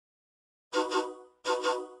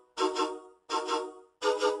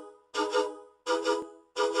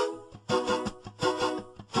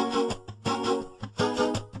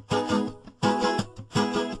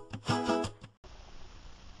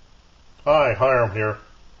Hi, Hiram here.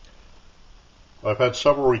 I've had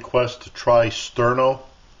several requests to try Sterno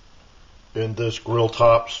in this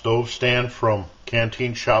GrillTop Stove Stand from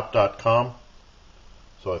CanteenShop.com,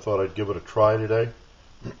 so I thought I'd give it a try today.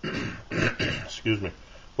 Excuse me.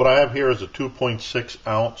 What I have here is a 2.6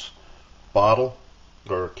 ounce bottle,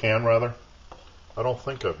 or can rather. I don't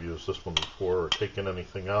think I've used this one before or taken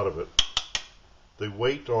anything out of it. The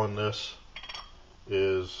weight on this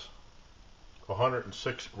is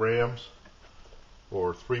 106 grams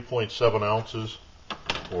or 3.7 ounces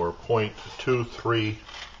or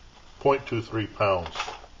 0.23 pounds.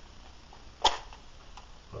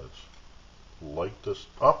 Let's light this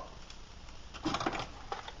up. Can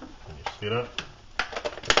you see that?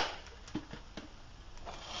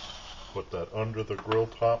 Put that under the grill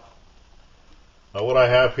top. Now what I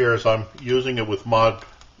have here is I'm using it with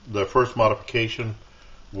the first modification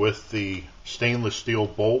with the stainless steel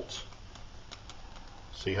bolts.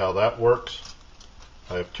 See how that works.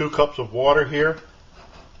 I have 2 cups of water here,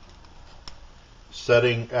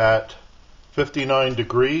 setting at 59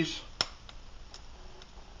 degrees.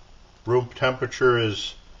 Room temperature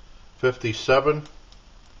is 57,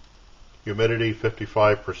 humidity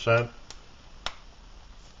 55%.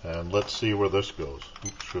 And let's see where this goes.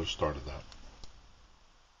 Oops, should have started that.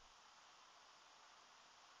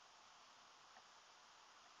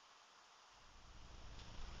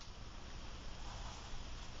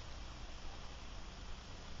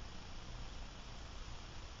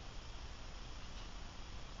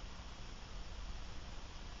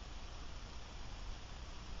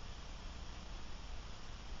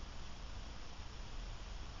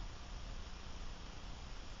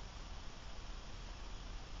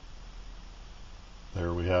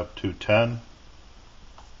 There we have 210.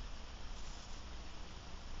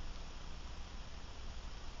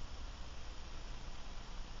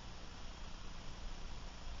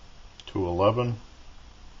 $211.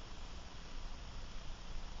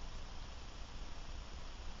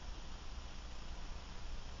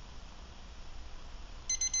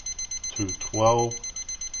 $212,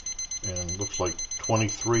 and looks like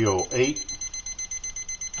 2308.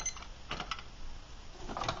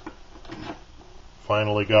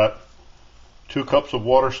 Finally got 2 cups of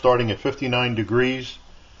water starting at 59 degrees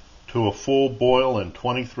to a full boil in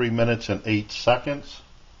 23 minutes and 8 seconds.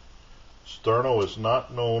 Sterno is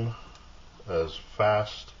not known as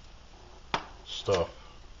fast stuff.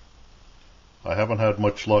 I haven't had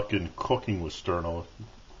much luck in cooking with Sterno.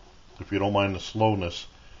 If you don't mind the slowness,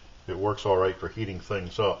 it works alright for heating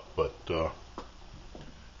things up, but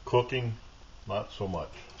cooking, not so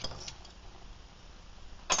much.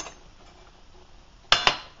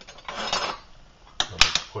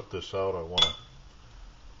 Put this out. I want to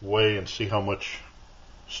weigh and see how much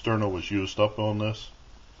Sterno was used up on this,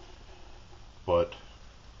 but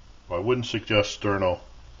I wouldn't suggest Sterno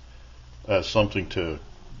as something to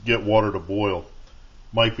get water to boil.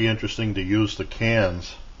 Might be interesting to use the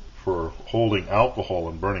cans for holding alcohol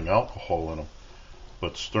and burning alcohol in them,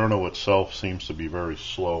 but Sterno itself seems to be very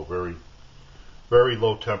slow, very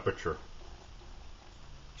low temperature.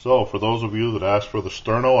 So for those of you that asked for the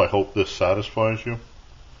Sterno, I hope this satisfies you.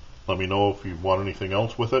 Let me know if you want anything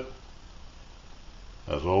else with it.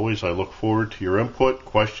 As always, I look forward to your input,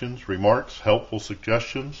 questions, remarks, helpful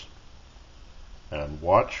suggestions, and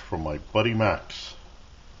watch from my buddy Max.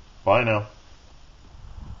 Bye now.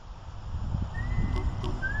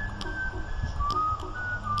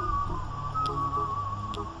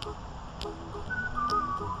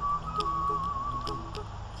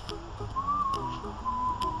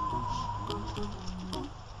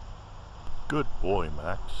 Good boy,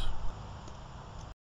 Max.